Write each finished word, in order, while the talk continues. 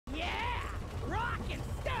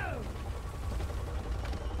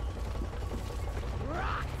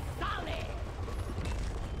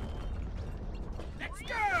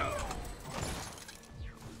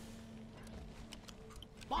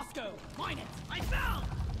Join it. I fell.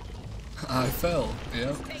 I fell.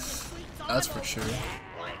 Yep. That's for sure. Team,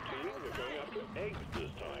 we're going after eggs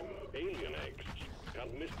this time. Alien eggs.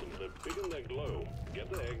 Can't miss them. They're big and they glow. Get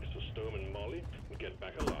the eggs to Storm and Molly and get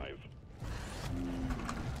back alive.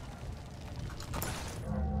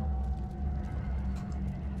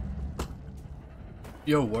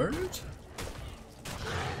 Yo, word?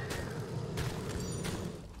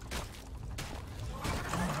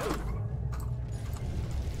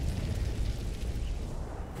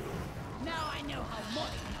 Now I know how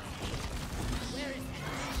much. Where is it?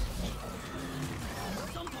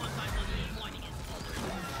 Sometimes I believe mining is bothering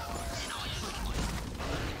me. And I put my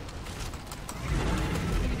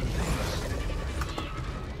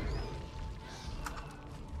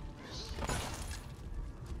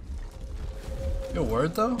Yo,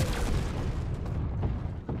 word though?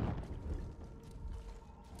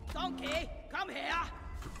 donkey, come here.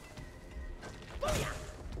 Booyah!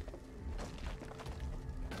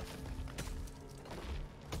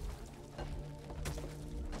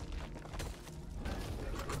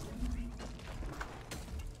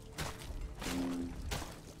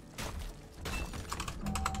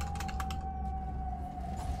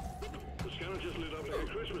 The scanner just lit up like a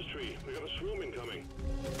Christmas tree. We got a swarm incoming.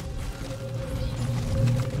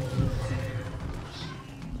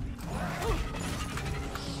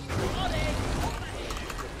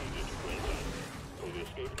 Pull the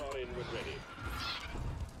escape pod in when ready.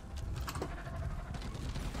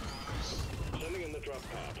 Sending in the drop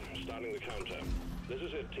pod. Starting the counter. This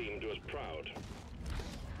is it, team. Do us proud.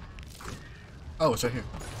 Oh, it's right here.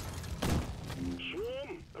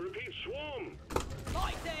 Swarm! I repeat, swarm!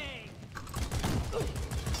 Lightning!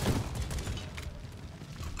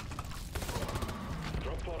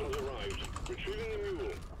 Drop pod has arrived. Retrieving the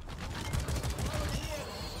mule.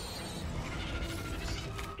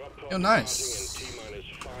 Drop pod Yo, nice. starting in T-minus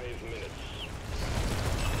 5 minutes.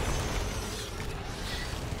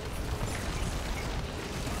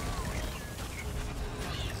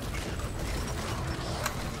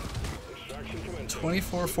 Extraction commencing.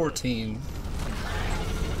 24-14.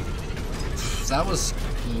 That was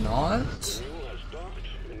not Mule has docked.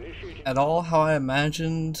 Initiating. at all how I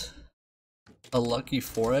imagined a lucky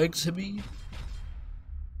 4 egg to be.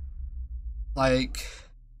 Like,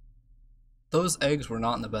 those eggs were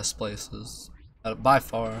not in the best places, by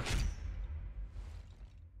far.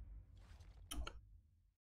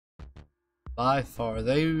 By far,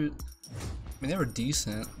 they, I mean, they were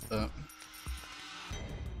decent, but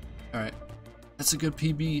alright, that's a good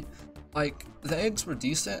PB. Like, the eggs were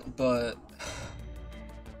decent, but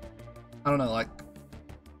I don't know, like,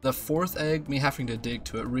 the 4th egg, me having to dig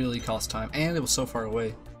to it really cost time, and it was so far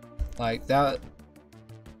away. Like, that,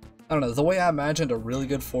 I don't know, the way I imagined a really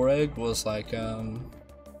good 4 egg was like,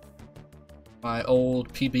 my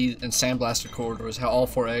old PB and Sandblaster corridor was how all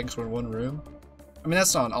 4 eggs were in one room. I mean,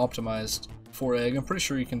 that's not an optimized 4 egg. I'm pretty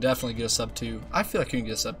sure you can definitely get a sub 2. I feel like you can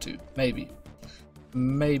get a sub 2. Maybe.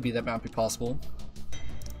 Maybe that might be possible.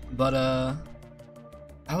 But,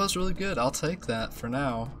 that was really good. I'll take that for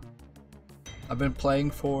now. I've been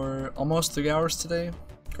playing for almost 3 hours today,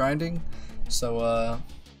 grinding. So,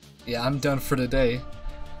 yeah, I'm done for today.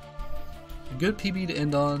 A good PB to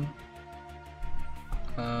end on.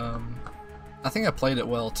 I think I played it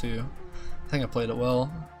well, too. I think I played it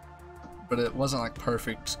well. But it wasn't like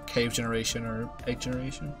perfect cave generation or egg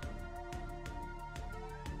generation.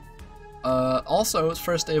 Also, it's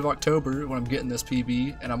first day of October when I'm getting this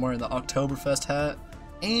PB, and I'm wearing the Oktoberfest hat,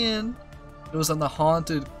 and it was on the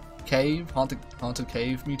haunted cave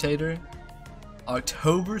mutator.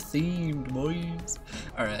 October themed, boys.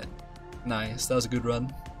 Alright, nice, that was a good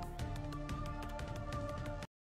run.